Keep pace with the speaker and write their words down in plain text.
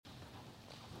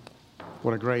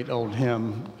What a great old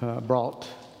hymn brought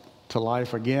to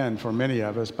life again for many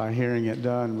of us by hearing it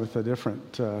done with a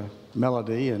different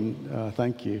melody. And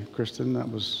thank you, Kristen. That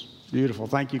was beautiful.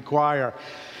 Thank you, choir.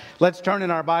 Let's turn in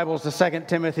our Bibles to 2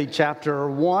 Timothy chapter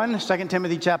 1. 2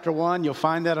 Timothy chapter 1, you'll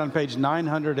find that on page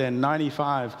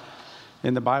 995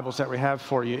 in the Bibles that we have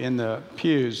for you in the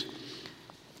pews.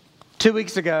 2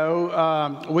 weeks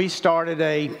ago, we started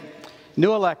a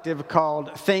new elective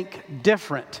called Think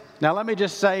Different. Now, let me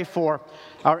just say for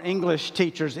our English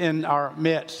teachers in our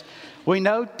midst, we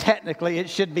know technically it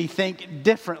should be Think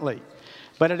Differently,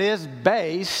 but it is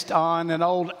based on an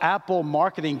old Apple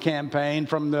marketing campaign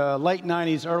from the late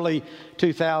 90s, early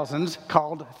 2000s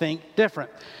called Think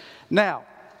Different. Now,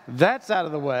 that's out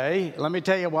of the way. Let me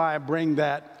tell you why I bring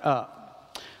that up.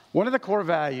 One of the core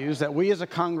values that we as a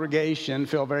congregation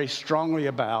feel very strongly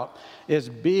about is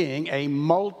being a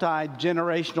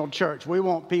multi-generational church. We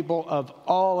want people of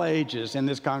all ages in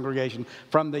this congregation,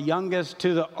 from the youngest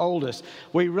to the oldest.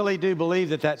 We really do believe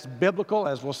that that's biblical,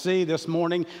 as we'll see this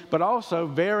morning, but also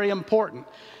very important.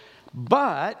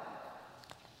 But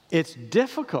it's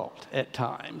difficult at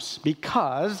times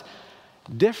because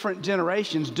different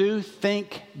generations do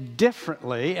think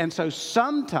differently, and so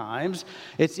sometimes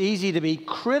it's easy to be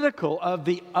critical of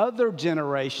the other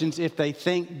generations if they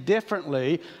think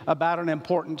differently about an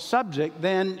important subject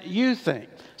than you think.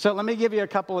 So let me give you a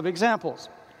couple of examples.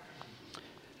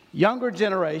 Younger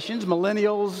generations,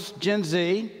 millennials, Gen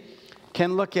Z,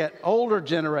 can look at older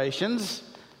generations,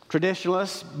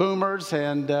 traditionalists, boomers,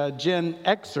 and Gen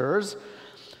Xers,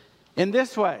 in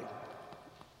this way: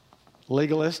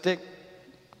 legalistic,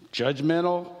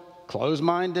 judgmental,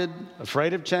 closed-minded,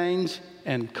 afraid of change,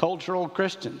 and cultural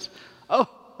Christians. Oh,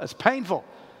 that's painful.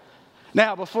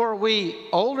 Now, before we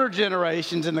older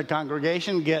generations in the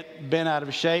congregation get bent out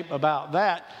of shape about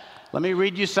that, let me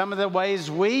read you some of the ways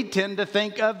we tend to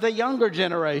think of the younger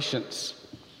generations.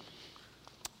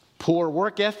 Poor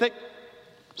work ethic,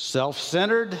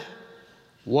 self-centered,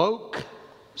 woke,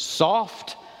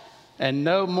 soft, and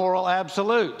no moral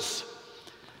absolutes.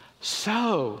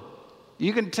 So,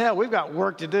 you can tell we've got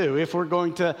work to do if we're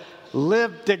going to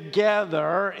live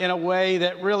together in a way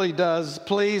that really does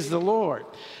please the Lord.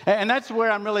 And that's where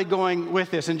I'm really going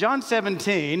with this. In John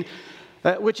 17,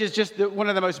 which is just one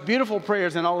of the most beautiful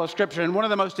prayers in all of Scripture and one of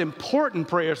the most important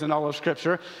prayers in all of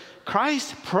Scripture,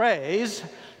 Christ prays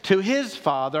to his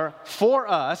Father for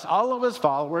us, all of his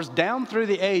followers, down through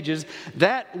the ages,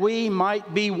 that we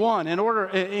might be one. In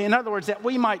other words, that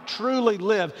we might truly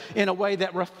live in a way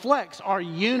that reflects our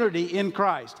unity in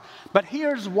Christ. But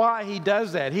here's why he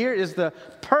does that. Here is the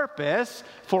purpose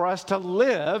for us to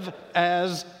live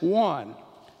as one,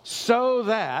 so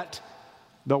that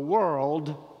the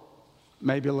world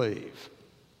may believe.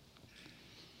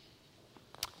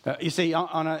 You see,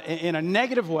 in a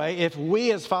negative way, if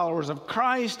we as followers of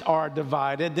Christ are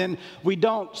divided, then we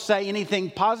don't say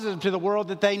anything positive to the world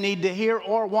that they need to hear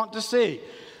or want to see.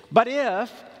 But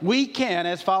if we can,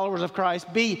 as followers of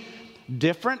Christ, be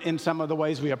different in some of the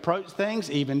ways we approach things,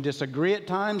 even disagree at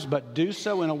times, but do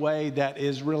so in a way that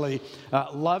is really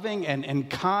loving and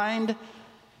kind,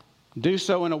 do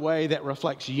so in a way that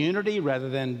reflects unity rather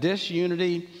than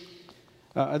disunity,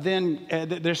 then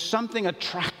there's something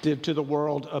attractive to the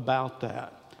world about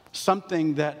that.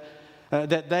 Something that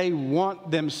they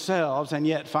want themselves and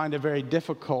yet find it very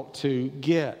difficult to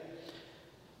get.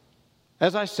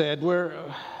 As I said, we're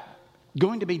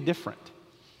going to be different.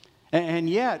 And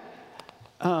yet,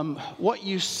 what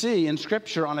you see in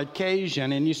Scripture on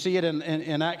occasion, and you see it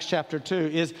in Acts chapter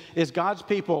 2, is God's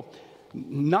people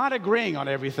not agreeing on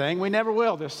everything. We never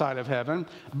will this side of heaven,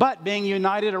 but being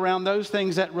united around those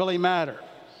things that really matter.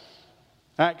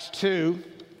 Acts 2,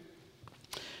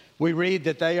 we read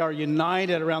that they are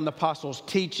united around the apostles'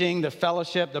 teaching, the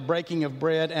fellowship, the breaking of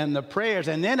bread, and the prayers.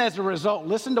 And then as a result,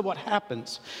 listen to what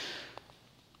happens.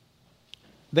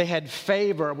 They had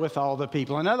favor with all the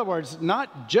people. In other words,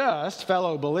 not just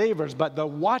fellow believers, but the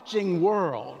watching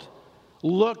world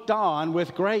looked on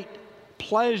with great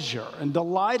pleasure and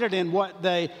delighted in what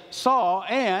they saw.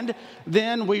 And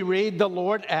then we read the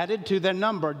Lord added to their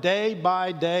number day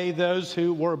by day those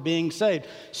who were being saved.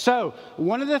 So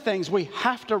one of the things we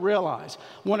have to realize,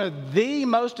 one of the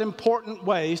most important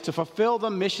ways to fulfill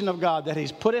the mission of God that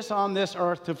he's put us on this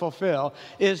earth to fulfill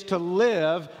is to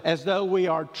live as though we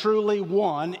are truly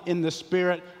one in the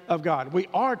Spirit of God. We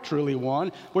are truly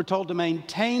one. We're told to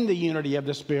maintain the unity of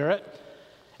the Spirit.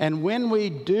 And when we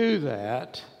do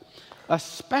that,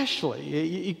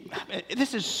 especially,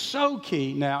 this is so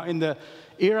key now in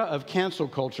era of cancel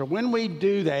culture, when we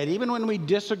do that, even when we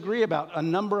disagree about a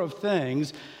number of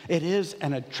things, it is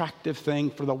an attractive thing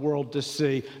for the world to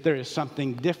see. There is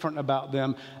something different about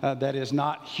them that is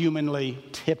not humanly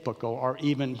typical or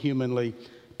even humanly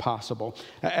possible.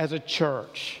 As a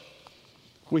church,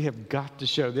 we have got to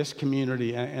show this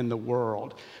community and the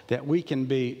world that we can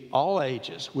be all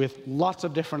ages with lots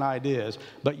of different ideas,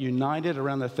 but united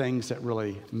around the things that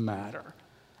really matter.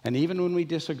 And even when we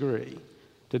disagree,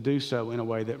 to do so in a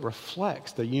way that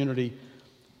reflects the unity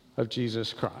of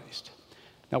Jesus Christ.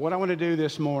 Now, what I want to do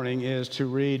this morning is to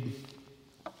read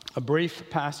a brief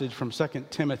passage from 2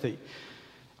 Timothy.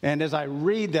 And as I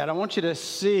read that, I want you to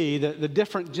see the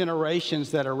different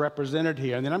generations that are represented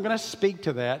here. And then I'm going to speak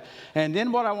to that. And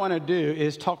then what I want to do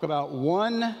is talk about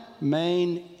one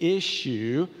main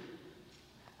issue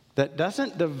that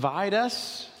doesn't divide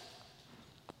us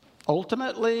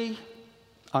ultimately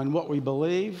on what we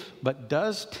believe, but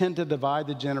does tend to divide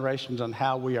the generations on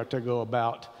how we are to go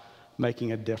about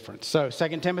making a difference. So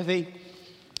 2 Timothy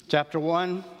chapter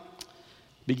 1,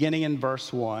 beginning in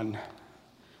verse 1.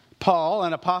 Paul,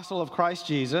 an apostle of Christ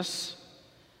Jesus,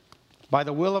 by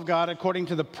the will of God, according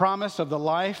to the promise of the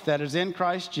life that is in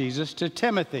Christ Jesus, to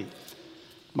Timothy,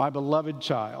 my beloved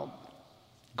child.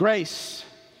 Grace,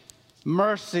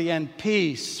 mercy, and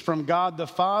peace from God the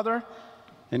Father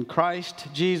and Christ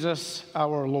Jesus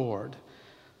our Lord.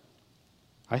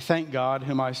 I thank God,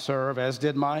 whom I serve, as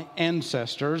did my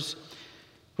ancestors,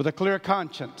 with a clear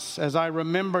conscience, as I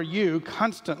remember you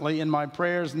constantly in my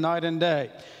prayers night and day.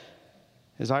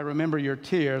 As I remember your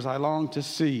tears, I long to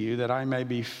see you, that I may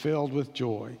be filled with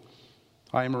joy.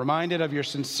 I am reminded of your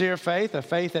sincere faith, a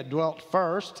faith that dwelt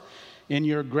first in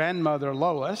your grandmother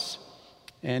Lois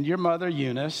and your mother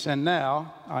Eunice, and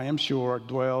now, I am sure,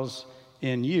 dwells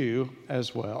in you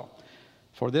as well.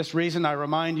 For this reason, I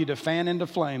remind you to fan into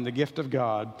flame the gift of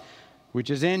God, which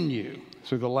is in you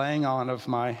through the laying on of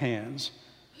my hands.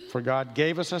 For God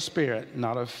gave us a spirit,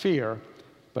 not of fear,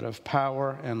 but of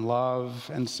power and love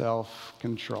and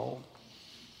self-control.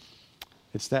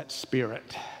 It's that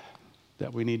spirit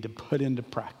that we need to put into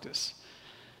practice.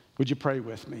 Would you pray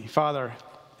with me? Father,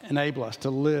 enable us to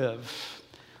live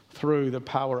through the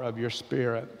power of your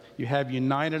Spirit. You have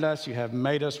united us. You have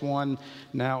made us one.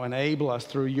 Now enable us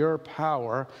through your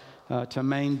power to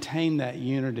maintain that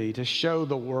unity, to show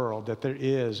the world that there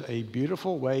is a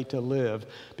beautiful way to live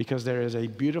because there is a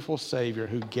beautiful Savior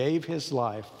who gave his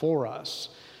life for us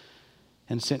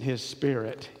and sent his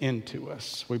Spirit into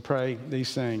us. We pray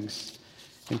these things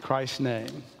in Christ's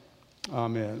name.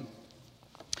 Amen.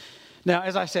 Now,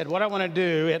 as I said, what I want to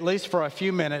do, at least for a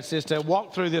few minutes, is to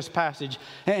walk through this passage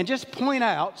and just point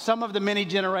out some of the many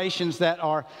generations that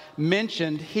are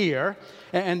mentioned here.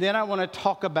 And then I want to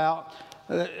talk about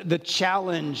the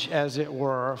challenge, as it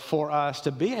were, for us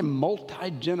to be a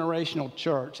multi-generational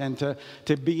church and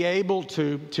to be able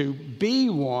to be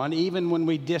one even when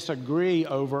we disagree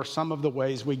over some of the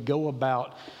ways we go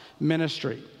about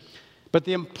ministry. But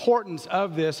the importance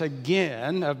of this,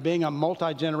 again, of being a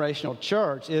multi-generational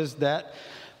church, is that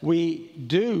we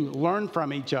do learn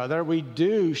from each other. We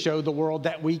do show the world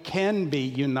that we can be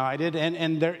united.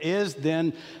 And there is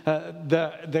then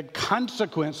the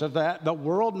consequence of that. The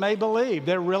world may believe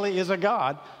there really is a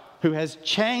God who has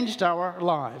changed our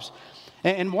lives.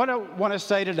 And what I want to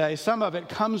say today, some of it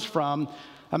comes from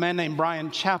a man named Bryan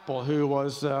Chapell, who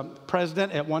was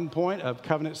president at one point of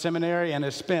Covenant Seminary and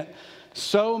has spent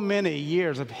so many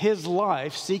years of his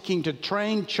life seeking to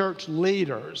train church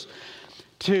leaders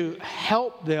to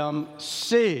help them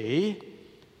see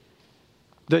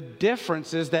the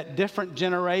differences that different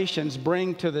generations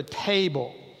bring to the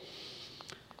table.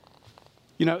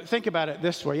 You know, think about it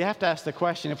this way. You have to ask the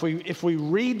question, if we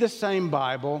read the same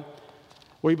Bible,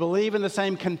 we believe in the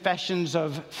same confessions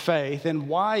of faith, and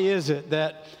why is it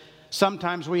that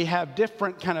sometimes we have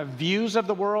different kind of views of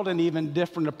the world and even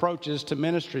different approaches to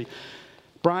ministry?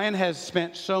 Bryan has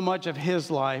spent so much of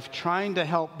his life trying to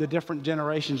help the different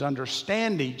generations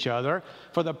understand each other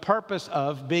for the purpose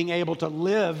of being able to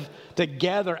live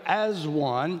together as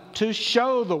one to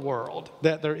show the world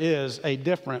that there is a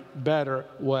different, better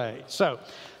way. So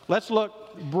let's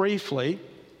look briefly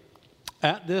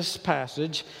at this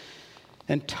passage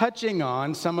and touching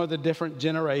on some of the different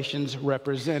generations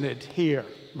represented here.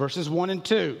 Verses 1 and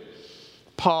 2.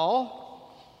 Paul,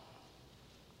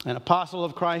 an apostle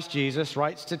of Christ Jesus,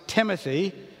 writes to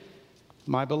Timothy,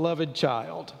 my beloved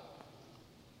child.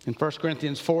 In 1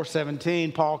 Corinthians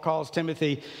 4:17, Paul calls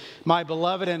Timothy my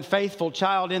beloved and faithful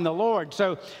child in the Lord.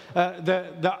 So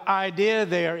the idea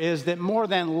there is that more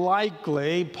than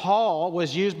likely, Paul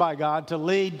was used by God to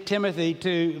lead Timothy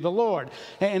to the Lord.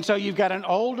 And so you've got an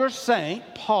older saint,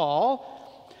 Paul,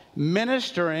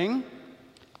 ministering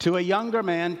to a younger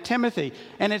man, Timothy.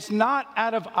 And it's not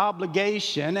out of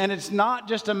obligation, and it's not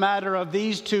just a matter of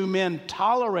these two men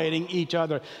tolerating each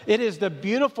other. It is the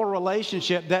beautiful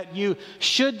relationship that you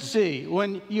should see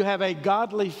when you have a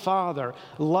godly father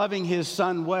loving his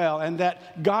son well, and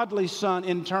that godly son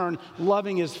in turn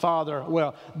loving his father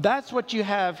well. That's what you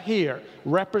have here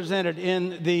represented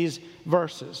in these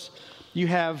verses. You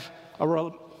have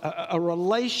a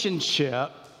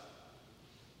relationship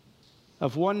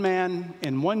of one man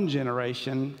in one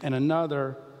generation and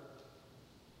another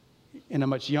in a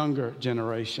much younger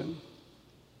generation.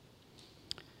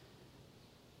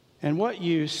 And what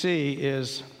you see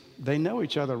is they know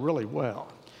each other really well.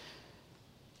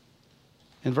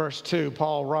 In verse 2,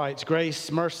 Paul writes,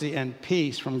 "Grace, mercy, and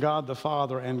peace from God the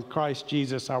Father and Christ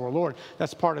Jesus our Lord."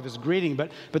 That's part of his greeting. But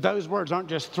those words aren't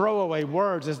just throwaway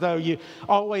words as though you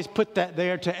always put that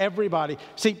there to everybody.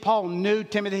 See, Paul knew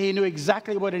Timothy. He knew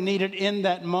exactly what he needed in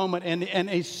that moment. And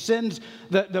he sends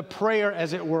the prayer,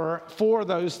 as it were, for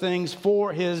those things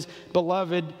for his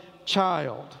beloved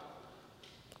child.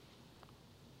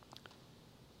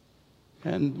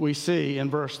 And we see in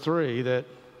verse 3 that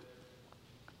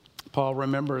Paul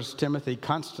remembers Timothy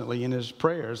constantly in his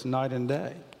prayers night and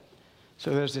day.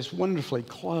 So there's this wonderfully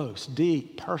close,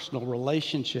 deep, personal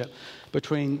relationship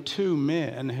between two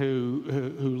men who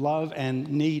love and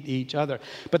need each other.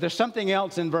 But there's something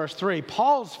else in verse 3.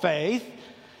 Paul's faith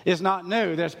is not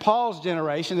new. There's Paul's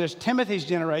generation, there's Timothy's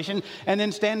generation, and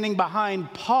then standing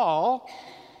behind Paul,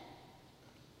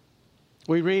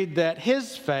 we read that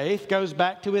his faith goes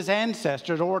back to his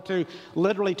ancestors, or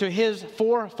literally to his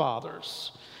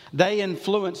forefathers. They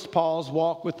influenced Paul's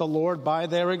walk with the Lord by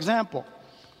their example.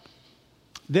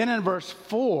 Then in verse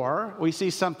 4, we see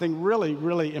something really,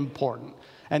 really important.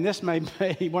 And this may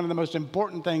be one of the most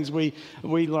important things we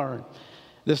learn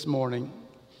this morning.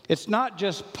 It's not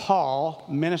just Paul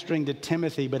ministering to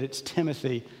Timothy, but it's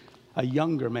Timothy, a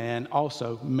younger man,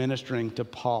 also ministering to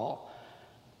Paul.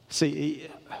 See,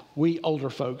 we older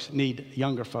folks need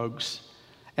younger folks,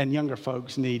 and younger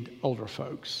folks need older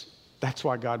folks. That's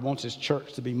why God wants his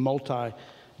church to be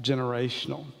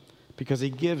multi-generational, because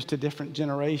he gives to different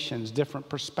generations different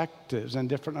perspectives and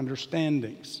different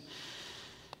understandings.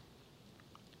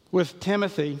 With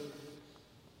Timothy,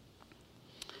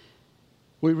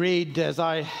 we read,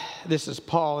 this is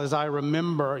Paul, "As I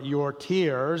remember your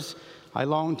tears, I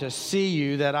long to see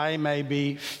you that I may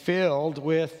be filled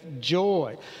with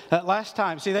joy." Last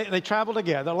time, see, they traveled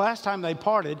together. Last time they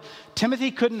parted, Timothy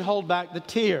couldn't hold back the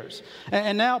tears.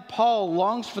 And now Paul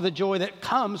longs for the joy that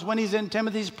comes when he's in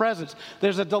Timothy's presence.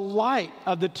 There's a delight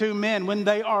of the two men when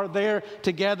they are there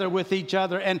together with each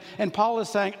other. And Paul is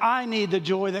saying, I need the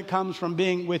joy that comes from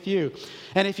being with you.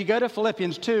 And if you go to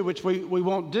Philippians 2, which we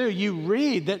won't do, you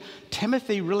read that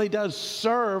Timothy really does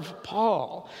serve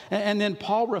Paul. And then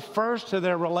Paul refers to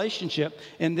their relationship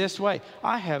in this way: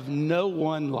 "I have no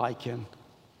one like him."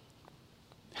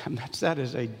 And that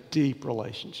is a deep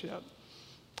relationship.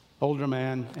 Older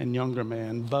man and younger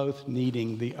man, both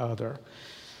needing the other.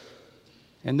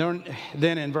 And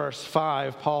then in verse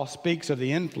 5, Paul speaks of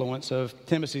the influence of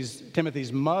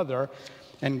Timothy's mother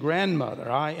and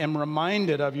grandmother. "I am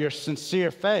reminded of your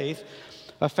sincere faith,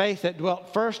 a faith that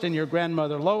dwelt first in your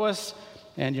grandmother Lois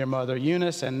and your mother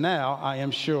Eunice, and now, I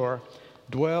am sure,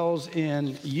 dwells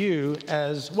in you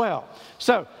as well."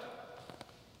 So,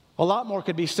 a lot more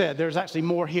could be said. There's actually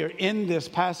more here in this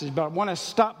passage, but I want to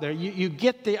stop there. You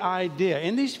get the idea.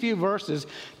 In these few verses,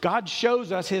 God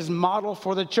shows us his model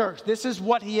for the church. This is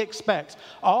what he expects.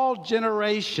 All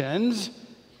generations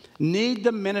need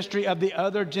the ministry of the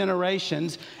other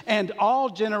generations, and all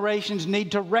generations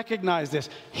need to recognize this.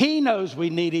 He knows we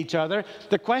need each other.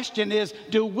 The question is,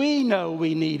 do we know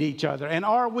we need each other? And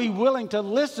are we willing to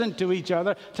listen to each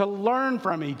other, to learn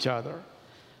from each other?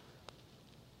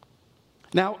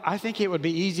 Now, I think it would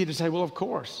be easy to say, well, of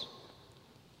course.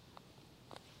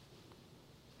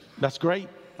 That's great.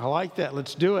 I like that.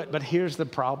 Let's do it. But here's the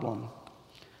problem.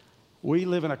 We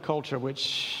live in a culture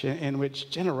in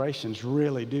which generations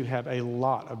really do have a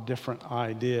lot of different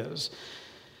ideas.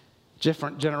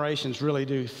 Different generations really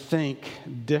do think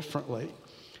differently.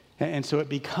 And so it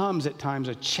becomes at times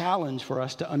a challenge for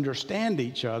us to understand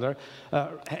each other.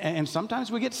 And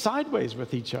sometimes we get sideways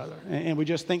with each other. And we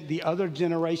just think the other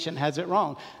generation has it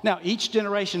wrong. Now, each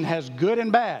generation has good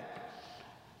and bad.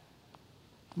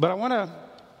 But I want to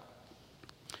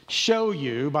show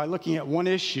you, by looking at one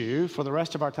issue for the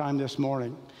rest of our time this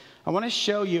morning, I want to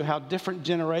show you how different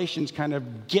generations kind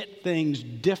of get things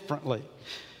differently.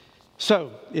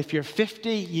 So, if you're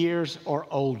 50 years or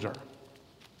older,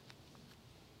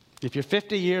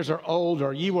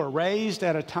 you were raised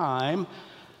at a time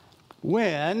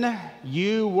when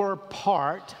you were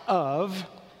part of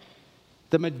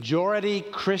the majority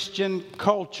Christian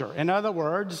culture. In other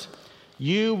words,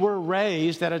 you were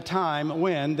raised at a time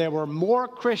when there were more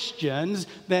Christians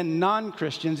than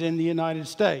non-Christians in the United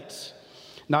States.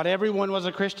 Not everyone was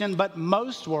a Christian, but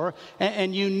most were,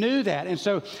 and you knew that. And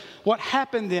so what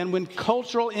happened then when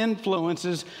cultural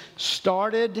influences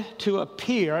started to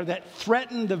appear that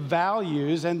threatened the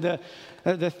values and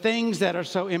the things that are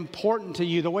so important to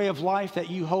you, the way of life that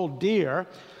you hold dear,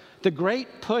 the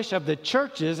great push of the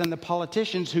churches and the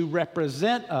politicians who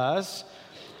represent us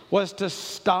was to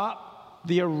stop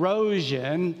the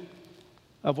erosion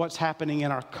of what's happening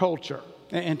in our culture.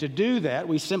 And to do that,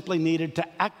 we simply needed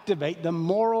to activate the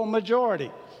moral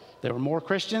majority. There were more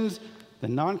Christians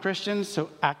than non-Christians, so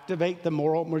activate the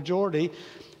moral majority,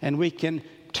 and we can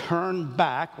turn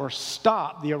back or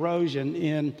stop the erosion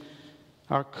in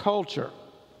our culture.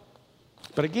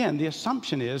 But again, the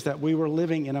assumption is that we were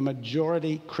living in a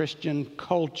majority Christian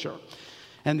culture.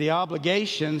 And the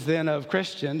obligations then of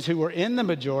Christians who were in the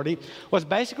majority was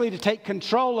basically to take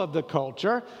control of the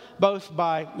culture, both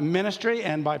by ministry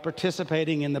and by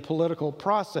participating in the political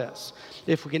process.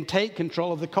 If we can take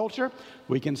control of the culture,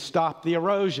 we can stop the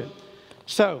erosion.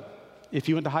 So, if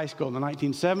you went to high school in the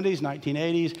 1970s,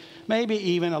 1980s, maybe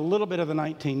even a little bit of the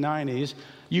 1990s,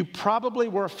 you probably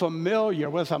were familiar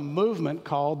with a movement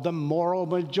called the moral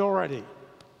majority.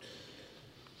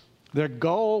 Their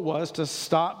goal was to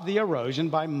stop the erosion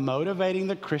by motivating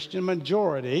the Christian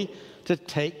majority to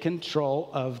take control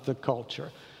of the culture.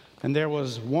 And there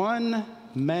was one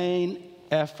main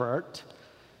effort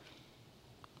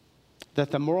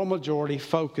that the moral majority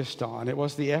focused on. It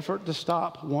was the effort to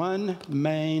stop one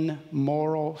main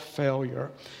moral failure.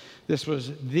 This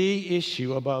was the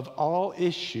issue above all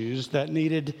issues that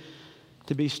needed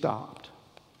to be stopped.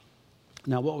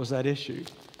 Now, what was that issue?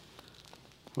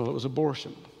 Well, it was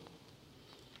abortion.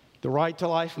 The Right to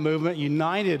Life movement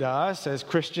united us as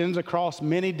Christians across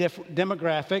many different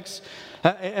demographics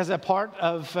as a part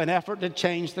of an effort to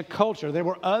change the culture. There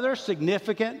were other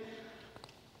significant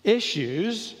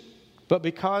issues, but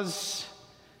because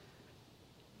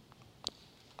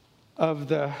of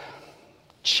the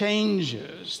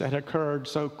changes that occurred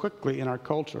so quickly in our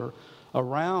culture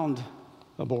around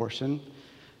abortion,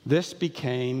 this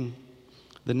became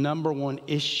the number one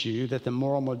issue that the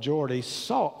moral majority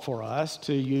sought for us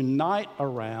to unite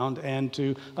around and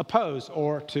to oppose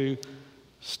or to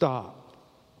stop.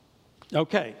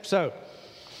 Okay, so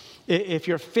if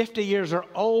you're 50 years or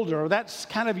older, that's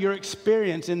kind of your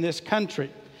experience in this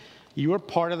country. You are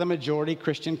part of the majority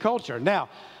Christian culture. Now,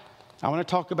 I want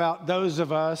to talk about those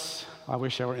of us, I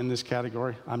wish I were in this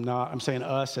category. I'm not. I'm saying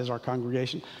us as our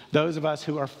congregation. Those of us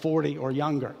who are 40 or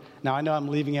younger. Now, I know I'm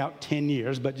leaving out 10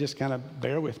 years, but just kind of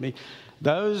bear with me.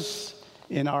 Those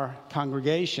in our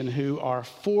congregation who are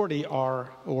 40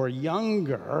 or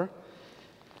younger,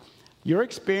 your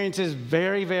experience is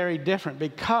very, very different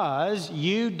because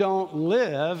you don't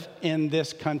live in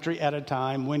this country at a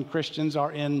time when Christians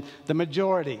are in the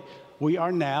majority. We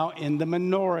are now in the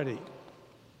minority.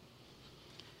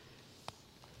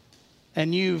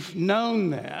 And you've known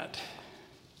that.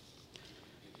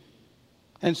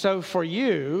 And so for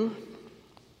you,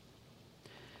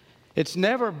 it's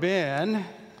never been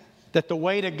that the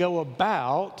way to go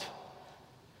about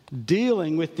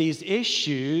dealing with these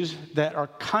issues that are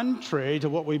contrary to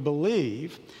what we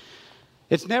believe,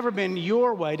 it's never been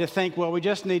your way to think, well, we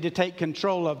just need to take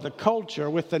control of the culture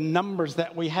with the numbers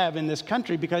that we have in this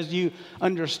country, because you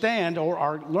understand or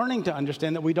are learning to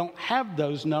understand that we don't have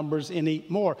those numbers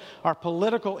anymore. Our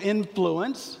political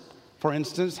influence, for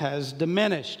instance, has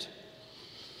diminished.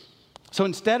 So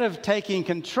instead of taking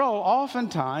control,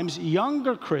 oftentimes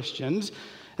younger Christians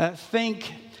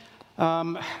think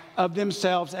of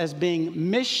themselves as being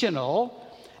missional.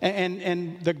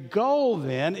 And the goal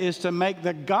then is to make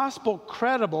the gospel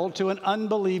credible to an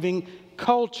unbelieving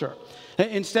culture.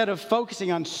 Instead of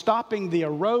focusing on stopping the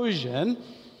erosion,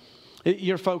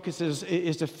 your focus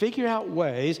is to figure out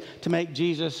ways to make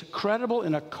Jesus credible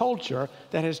in a culture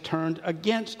that has turned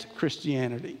against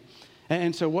Christianity.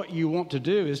 And so what you want to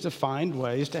do is to find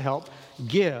ways to help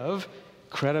give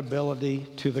credibility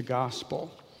to the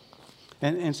gospel.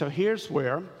 And so here's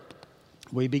where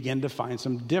we begin to find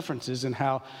some differences in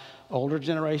how older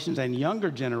generations and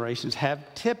younger generations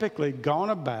have typically gone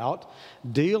about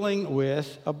dealing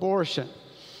with abortion.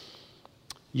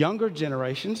 Younger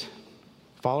generations,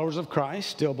 followers of Christ,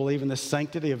 still believe in the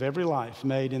sanctity of every life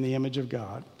made in the image of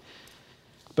God.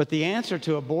 But the answer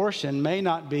to abortion may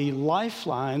not be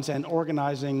lifelines and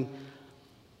organizing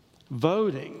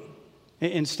voting.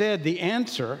 Instead, the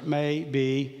answer may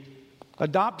be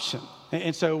adoption.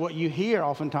 And so what you hear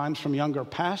oftentimes from younger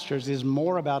pastors is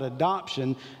more about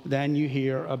adoption than you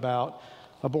hear about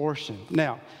abortion.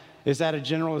 Now, is that a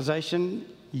generalization?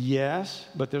 Yes,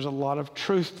 but there's a lot of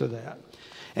truth to that.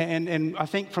 And I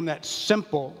think from that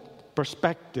simple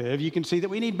perspective, you can see that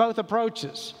we need both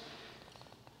approaches.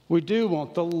 We do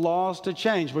want the laws to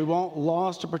change. We want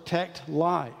laws to protect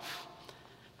life.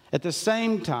 At the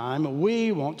same time,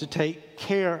 we want to take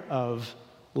care of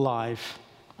life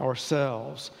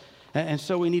ourselves. And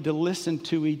so we need to listen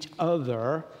to each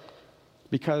other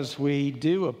because we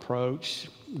do approach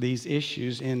these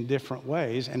issues in different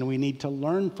ways, and we need to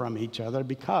learn from each other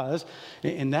because,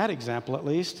 in that example at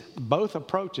least, both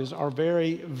approaches are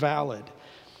very valid.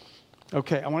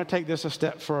 Okay, I want to take this a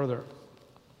step further.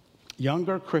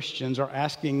 Younger Christians are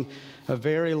asking a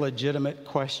very legitimate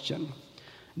question.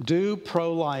 Do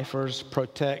pro-lifers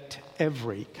protect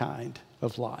every kind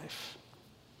of life?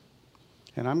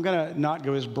 And I'm going to not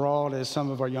go as broad as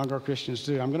some of our younger Christians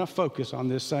do. I'm going to focus on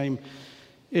this same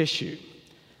issue.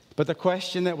 But the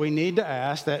question that we need to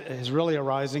ask that is really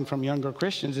arising from younger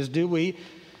Christians is, do we,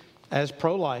 as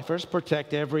pro-lifers,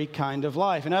 protect every kind of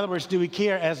life? In other words, do we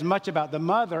care as much about the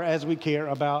mother as we care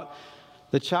about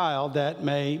the child that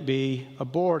may be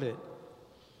aborted?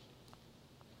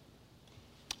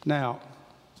 Now,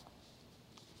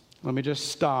 let me just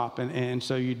stop, and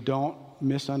so you don't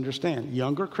misunderstand.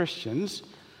 Younger Christians,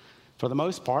 for the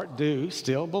most part, do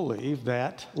still believe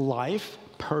that life,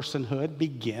 personhood,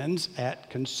 begins at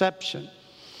conception.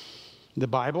 The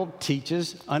Bible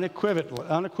teaches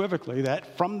unequivocally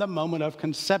that from the moment of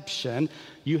conception,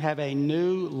 you have a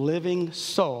new living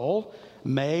soul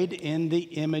made in the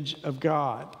image of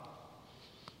God.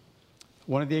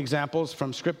 One of the examples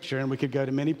from Scripture, and we could go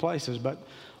to many places, but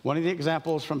one of the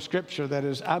examples from Scripture that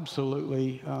is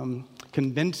absolutely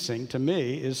convincing to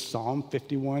me is Psalm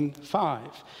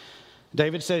 51:5.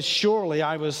 David says, "Surely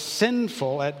I was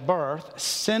sinful at birth,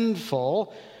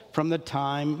 sinful from the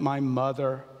time my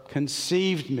mother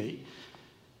conceived me."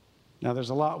 Now, there's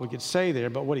a lot we could say there,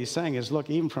 but what he's saying is, look,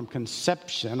 even from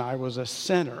conception, I was a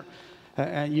sinner.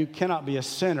 And you cannot be a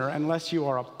sinner unless you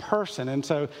are a person. And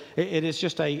so it is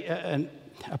just a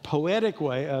poetic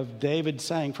way of David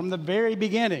saying, from the very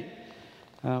beginning,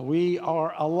 we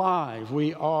are alive.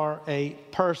 We are a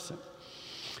person.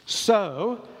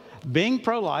 So, being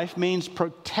pro-life means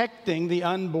protecting the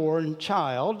unborn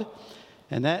child,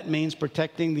 and that means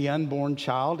protecting the unborn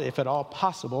child, if at all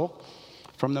possible,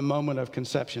 from the moment of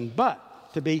conception.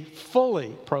 But to be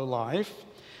fully pro-life,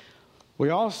 we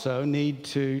also need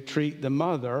to treat the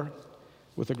mother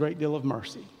with a great deal of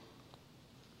mercy.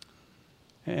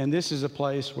 And this is a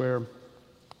place where,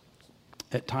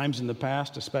 at times in the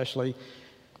past especially,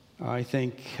 I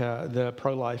think the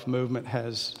pro-life movement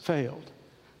has failed.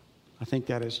 I think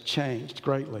that has changed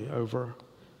greatly over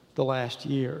the last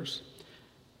years.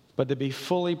 But to be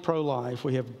fully pro-life,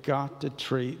 we have got to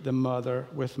treat the mother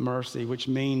with mercy, which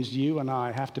means you and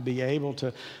I have to be able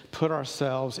to put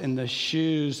ourselves in the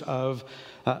shoes of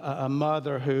a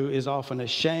mother who is often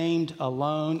ashamed,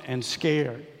 alone, and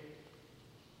scared.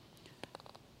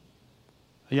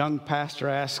 A young pastor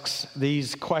asks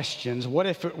these questions. What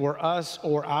if it were us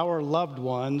or our loved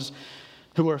ones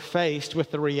who are faced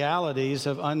with the realities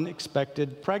of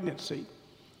unexpected pregnancy?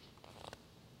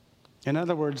 In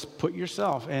other words, put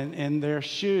yourself in their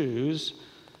shoes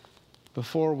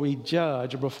before we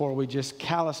judge or before we just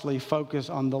callously focus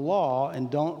on the law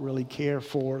and don't really care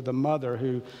for the mother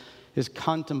who is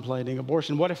contemplating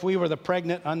abortion. What if we were the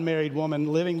pregnant, unmarried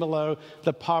woman living below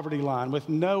the poverty line with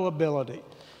no ability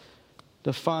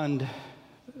to fund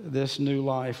this new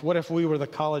life? What if we were the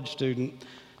college student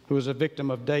who was a victim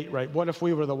of date rape? What if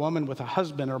we were the woman with a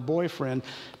husband or boyfriend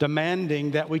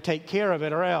demanding that we take care of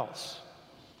it or else?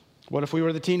 What if we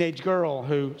were the teenage girl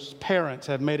whose parents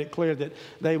have made it clear that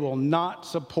they will not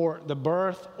support the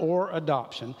birth or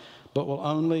adoption, but will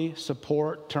only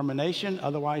support termination?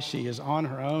 Otherwise, she is on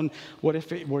her own. What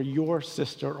if it were your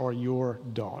sister or your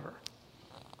daughter?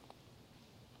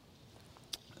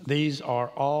 These are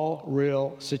all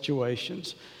real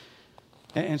situations.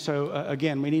 And so,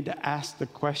 again, we need to ask the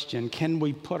question, can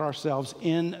we put ourselves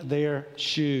in their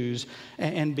shoes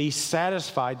and be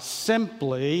satisfied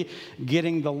simply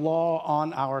getting the law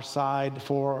on our side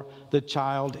for the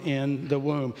child in the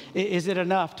womb? Is it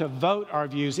enough to vote our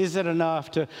views? Is it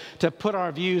enough to put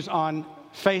our views on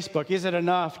Facebook? Is it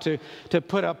enough to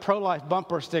put a pro-life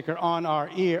bumper sticker on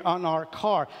our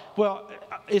car? Well,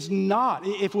 it's not.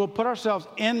 If we'll put ourselves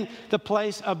in the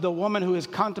place of the woman who is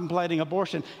contemplating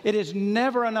abortion, it is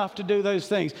never enough to do those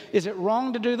things. Is it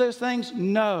wrong to do those things?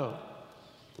 No.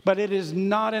 But it is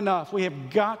not enough. We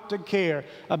have got to care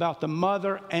about the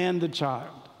mother and the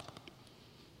child.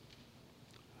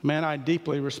 a man I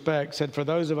deeply respect, said, for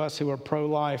those of us who are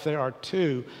pro-life, there are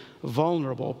two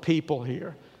vulnerable people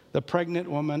here, the pregnant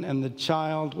woman and the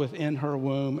child within her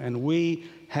womb, and we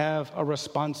have a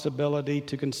responsibility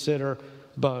to consider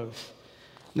both.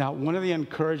 Now, one of the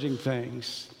encouraging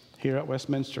things here at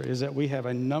Westminster is that we have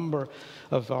a number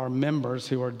of our members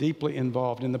who are deeply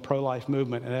involved in the pro-life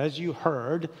movement. And as you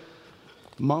heard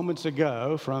moments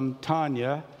ago from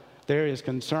Tanya, there is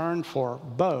concern for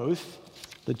both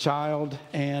the child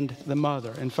and the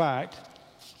mother. In fact,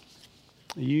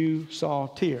 you saw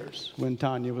tears when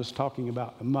Tanya was talking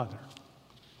about the mother.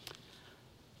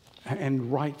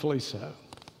 And rightfully so.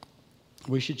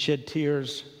 We should shed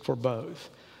tears for both.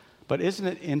 But isn't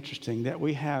it interesting that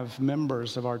we have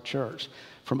members of our church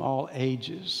from all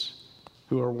ages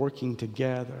who are working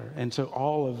together, and so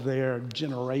all of their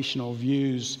generational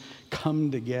views come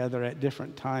together at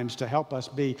different times to help us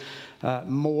be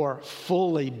more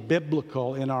fully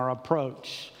biblical in our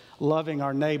approach, loving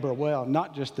our neighbor well,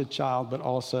 not just the child, but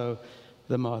also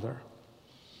the mother.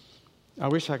 I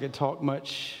wish I could talk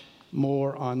much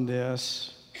more on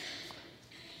this,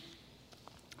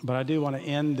 but I do want to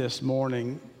end this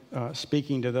morning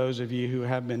speaking to those of you who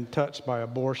have been touched by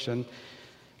abortion,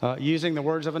 using the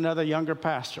words of another younger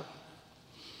pastor.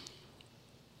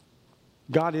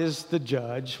 God is the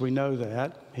judge, we know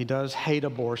that. He does hate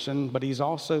abortion, but he's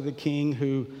also the king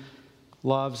who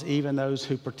loves even those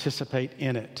who participate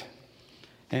in it.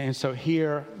 And so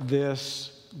hear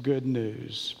this good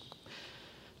news.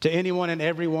 To anyone and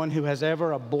everyone who has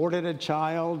ever aborted a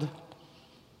child,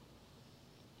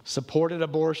 supported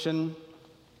abortion,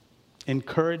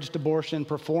 encouraged abortion,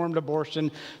 performed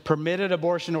abortion, permitted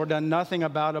abortion, or done nothing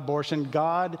about abortion,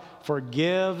 God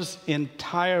forgives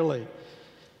entirely.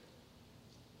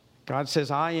 God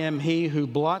says, I am he who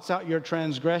blots out your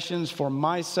transgressions for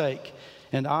my sake,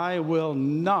 and I will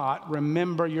not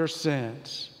remember your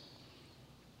sins.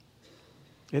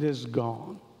 It is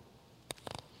gone.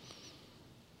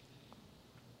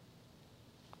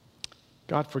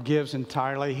 God forgives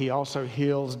entirely. He also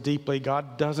heals deeply.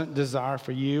 God doesn't desire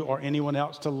for you or anyone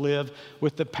else to live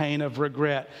with the pain of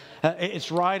regret.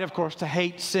 It's right, of course, to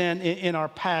hate sin in our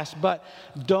past, but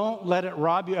don't let it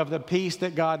rob you of the peace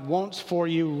that God wants for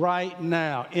you right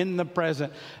now, in the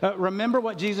present. Remember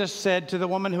what Jesus said to the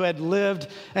woman who had lived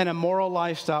an immoral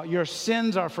lifestyle. Your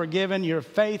sins are forgiven. Your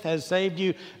faith has saved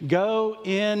you. Go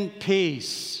in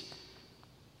peace.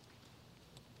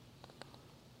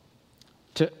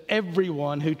 To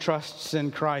everyone who trusts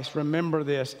in Christ, remember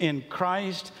this. In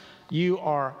Christ, you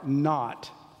are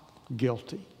not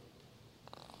guilty.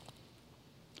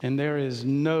 And there is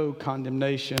no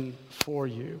condemnation for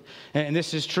you. And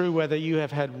this is true whether you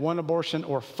have had one abortion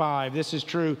or 5. This is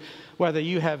true whether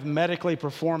you have medically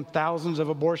performed thousands of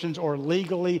abortions or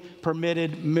legally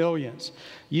permitted millions.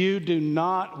 You do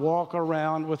not walk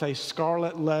around with a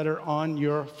scarlet letter on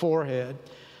your forehead.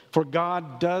 For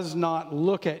God does not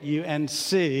look at you and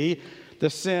see the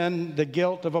sin, the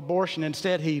guilt of abortion.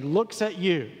 Instead, he looks at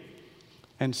you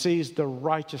and sees the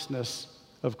righteousness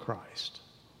of Christ.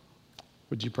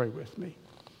 Would you pray with me?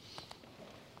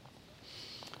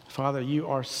 Father, you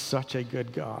are such a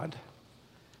good God.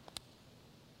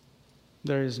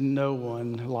 There is no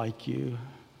one like you.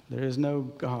 There is no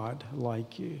God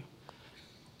like you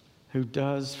who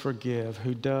does forgive,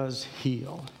 who does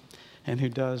heal, and who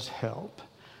does help.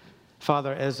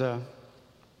 Father, as a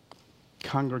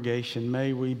congregation,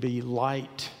 may we be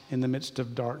light in the midst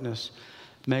of darkness.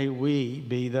 May we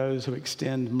be those who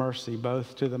extend mercy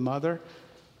both to the mother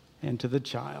and to the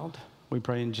child. We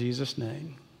pray in Jesus'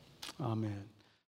 name. Amen.